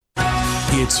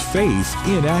It's faith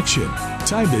in action.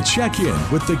 Time to check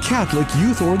in with the Catholic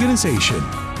Youth Organization.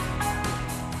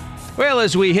 Well,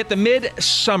 as we hit the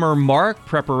mid-summer mark,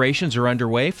 preparations are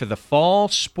underway for the fall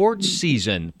sports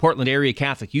season. Portland Area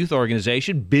Catholic Youth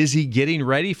Organization busy getting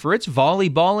ready for its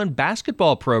volleyball and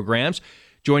basketball programs.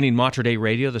 Joining Mater Dei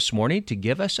Radio this morning to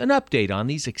give us an update on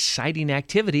these exciting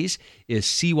activities is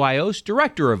CYO's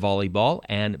Director of Volleyball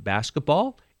and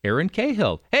Basketball, Erin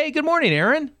Cahill. Hey, good morning,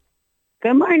 Erin.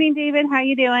 Good morning, David. How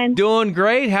you doing? Doing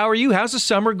great. How are you? How's the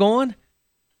summer going?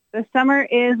 The summer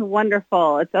is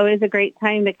wonderful. It's always a great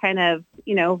time to kind of,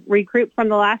 regroup from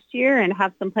the last year and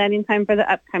have some planning time for the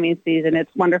upcoming season. It's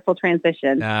wonderful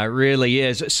transition. It really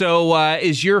is. So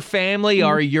is your family,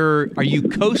 are you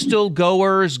coastal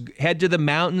goers, head to the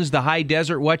mountains, the high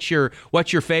desert? What's your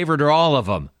favorite or all of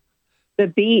them? The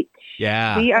beach.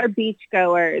 Yeah. We are beach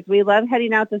goers. We love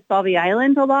heading out to Salvi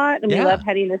Island a lot, and we love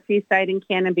heading to Seaside and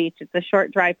Cannon Beach. It's a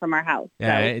short drive from our house.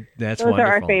 Yeah, that's those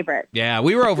wonderful. Are our favorites. Yeah,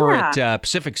 we were over at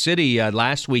Pacific City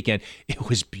last weekend. It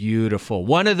was beautiful.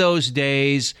 One of those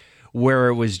days where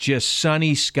it was just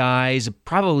sunny skies,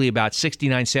 probably about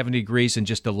 69, 70 degrees and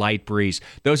just a light breeze.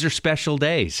 Those are special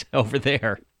days over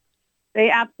there. They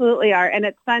absolutely are. And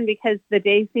it's fun because the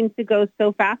day seems to go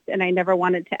so fast and I never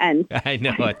want it to end. I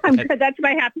know it. That's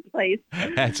my happy place.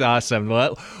 That's awesome.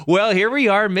 Well, here we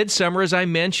are, midsummer, as I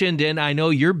mentioned, and I know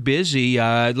you're busy.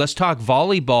 Let's talk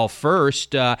volleyball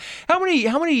first. How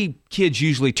many kids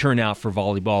usually turn out for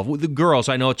volleyball? The girls,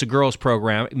 I know it's a girls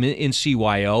program in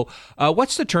CYO.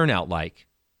 What's the turnout like?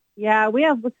 Yeah, we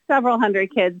have several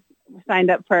hundred kids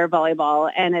signed up for volleyball,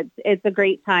 and it's a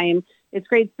great time. It's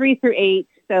grades 3 through 8.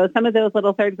 So some of those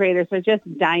little third graders are just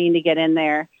dying to get in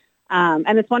there.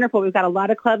 And it's wonderful. We've got a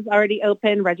lot of clubs already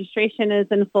open. Registration is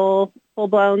in full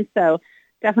blown. So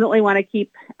definitely want to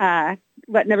keep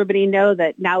letting everybody know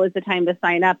that now is the time to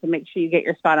sign up and make sure you get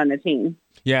your spot on the team.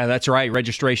 Yeah, that's right.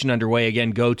 Registration underway.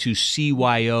 Again, go to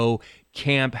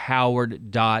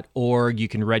CYOCampHoward.org. You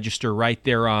can register right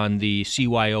there on the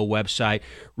CYO website.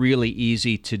 Really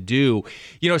easy to do.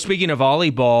 Speaking of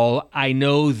volleyball, I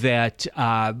know that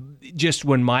just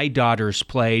when my daughters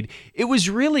played, it was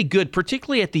really good,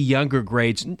 particularly at the younger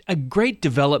grades, a great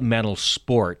developmental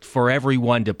sport for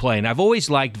everyone to play. And I've always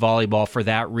liked volleyball for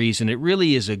that reason. It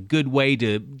really is a good way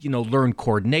to, learn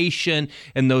coordination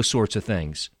and those sorts of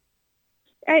things.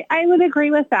 I would agree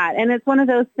with that. And it's one of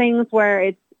those things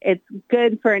where it's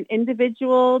good for an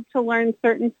individual to learn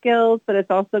certain skills, but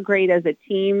it's also great as a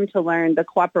team to learn the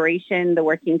cooperation, the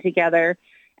working together.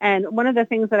 And one of the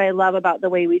things that I love about the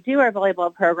way we do our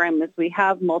volleyball program is we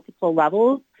have multiple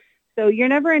levels. So you're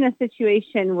never in a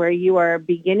situation where you are a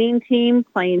beginning team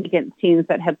playing against teams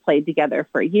that have played together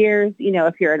for years.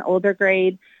 If you're an older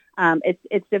grade,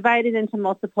 it's divided into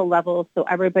multiple levels so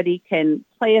everybody can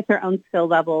play at their own skill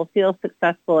level, feel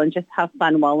successful, and just have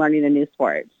fun while learning a new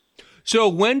sport. So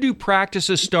when do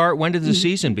practices start? When does the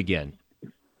season begin?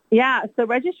 Yeah, so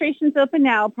registration's open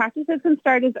now. Practices can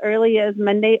start as early as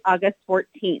Monday, August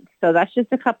 14th. So that's just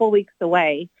a couple weeks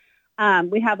away.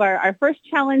 We have our first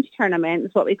challenge tournament,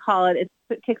 is what we call it.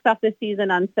 It kicks off the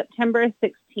season on September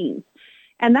 16th.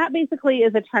 And that basically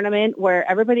is a tournament where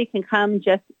everybody can come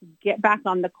just get back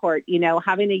on the court,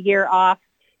 having a year off,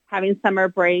 having summer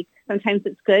break. Sometimes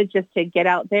it's good just to get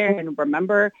out there and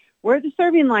remember where the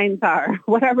serving lines are,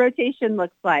 what our rotation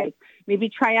looks like. Maybe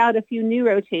try out a few new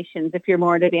rotations if you're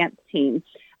more an advanced team.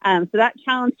 So that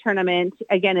challenge tournament,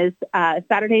 again, is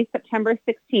Saturday, September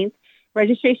 16th.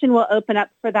 Registration will open up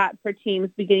for that for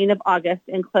teams beginning of August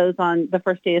and close on the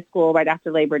first day of school right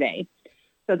after Labor Day.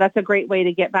 So that's a great way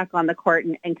to get back on the court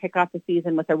and kick off the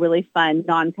season with a really fun,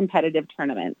 non-competitive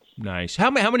tournament. Nice.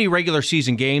 How many regular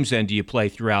season games, then, do you play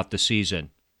throughout the season?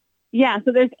 Yeah,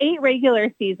 so there's 8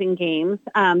 regular season games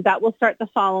that will start the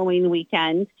following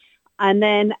weekend. And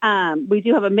then we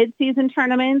do have a mid-season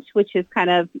tournament, which is kind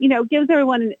of, gives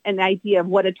everyone an idea of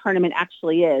what a tournament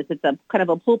actually is. It's a kind of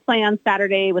a pool play on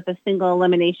Saturday with a single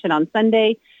elimination on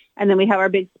Sunday. And then we have our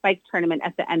big spike tournament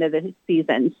at the end of the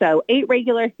season. So 8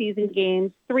 regular season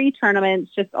games, 3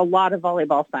 tournaments, just a lot of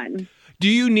volleyball fun. Do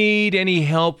you need any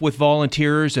help with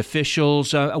volunteers,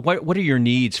 officials? What are your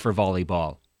needs for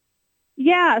volleyball?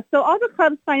 Yeah, so all the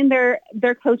clubs find their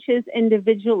coaches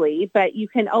individually, but you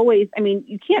can always,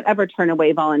 you can't ever turn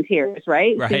away volunteers,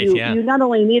 right? Right, so you not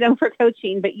only need them for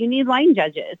coaching, but you need line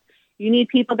judges. You need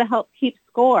people to help keep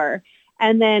score.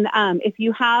 And then if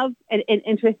you have an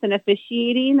interest in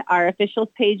officiating, our officials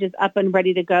page is up and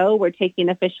ready to go. We're taking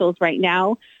officials right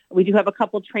now. We do have a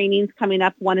couple trainings coming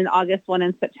up, one in August, one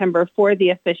in September for the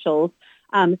officials.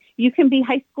 You can be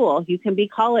high school, you can be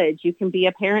college, you can be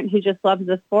a parent who just loves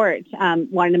the sport,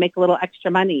 wanting to make a little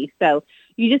extra money. So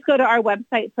You just go to our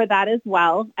website for that as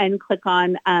well and click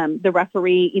on the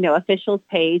referee, officials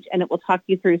page, and it will talk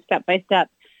you through step by step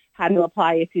how to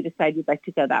apply if you decide you'd like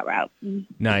to go that route.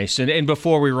 Nice. And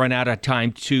before we run out of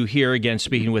time to hear again,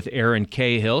 speaking with Erin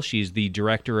Cahill, she's the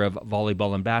director of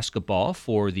volleyball and basketball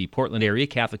for the Portland Area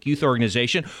Catholic Youth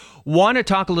Organization. Want to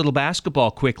talk a little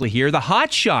basketball quickly here. The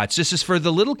Hot Shots, this is for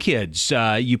the little kids.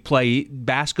 You play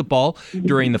basketball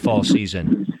during the fall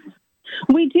season.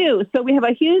 We do. So we have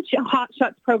a huge Hot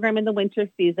Shots program in the winter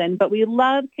season, but we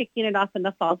love kicking it off in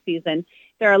the fall season.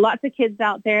 There are lots of kids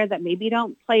out there that maybe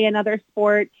don't play another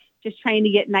sport, just trying to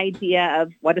get an idea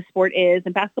of what a sport is.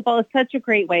 And basketball is such a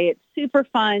great way. It's super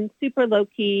fun, super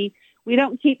low-key. We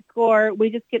don't keep score.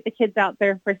 We just get the kids out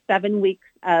there for 7 weeks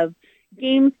of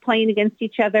games playing against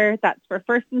each other. That's for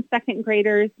first and second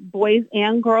graders, boys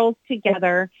and girls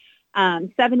together.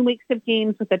 7 weeks of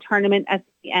games with a tournament at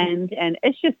the end. And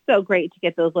it's just so great to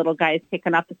get those little guys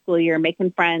kicking off the school year, making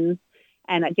friends,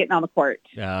 and getting on the court.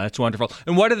 Yeah, that's wonderful.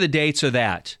 And what are the dates of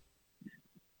that?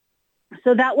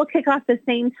 So that will kick off the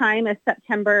same time as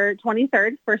September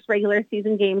 23rd, first regular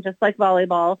season game, just like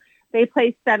volleyball. They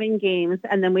play 7 games,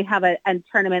 and then we have a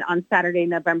tournament on Saturday,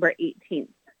 November 18th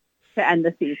to end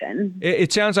the season.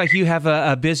 It sounds like you have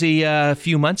a busy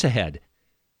few months ahead.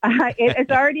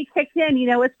 It's already kicked in.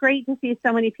 It's great to see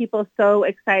so many people so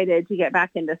excited to get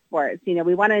back into sports.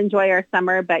 We want to enjoy our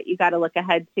summer, but you got to look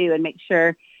ahead too and make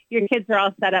sure your kids are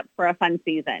all set up for a fun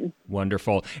season.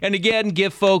 Wonderful. And again,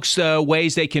 give folks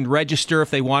ways they can register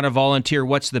if they want to volunteer.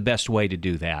 What's the best way to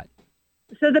do that?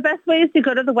 So the best way is to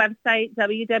go to the website,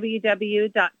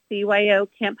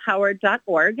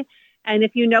 www.cyocampHoward.org. And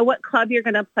if you know what club you're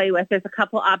going to play with, there's a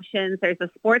couple options. There's a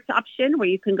sports option where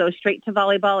you can go straight to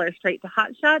volleyball or straight to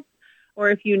Hot Shots. Or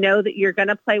if you know that you're going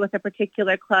to play with a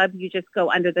particular club, you just go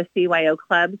under the CYO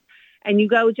clubs. And you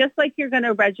go just like you're going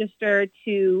to register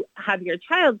to have your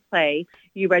child play,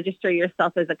 you register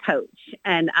yourself as a coach.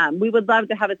 And we would love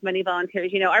to have as many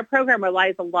volunteers. Our program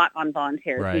relies a lot on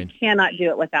volunteers. Right. We cannot do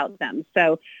it without them.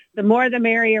 So the more the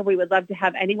merrier. We would love to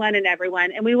have anyone and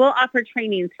everyone. And we will offer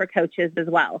trainings for coaches as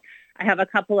well. I have a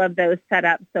couple of those set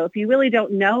up. So if you really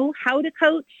don't know how to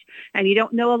coach and you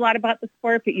don't know a lot about the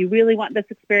sport, but you really want this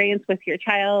experience with your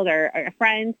child or a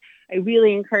friend, I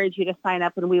really encourage you to sign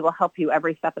up and we will help you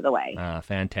every step of the way.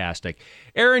 Fantastic.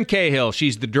 Erin Cahill,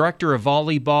 she's the director of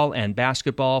volleyball and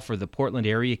basketball for the Portland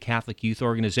Area Catholic Youth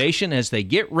Organization as they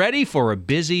get ready for a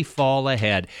busy fall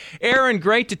ahead. Erin,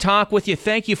 great to talk with you.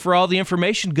 Thank you for all the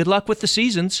information. Good luck with the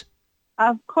seasons.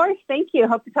 Of course. Thank you.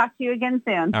 Hope to talk to you again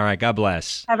soon. All right. God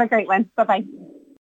bless. Have a great one. Bye-bye.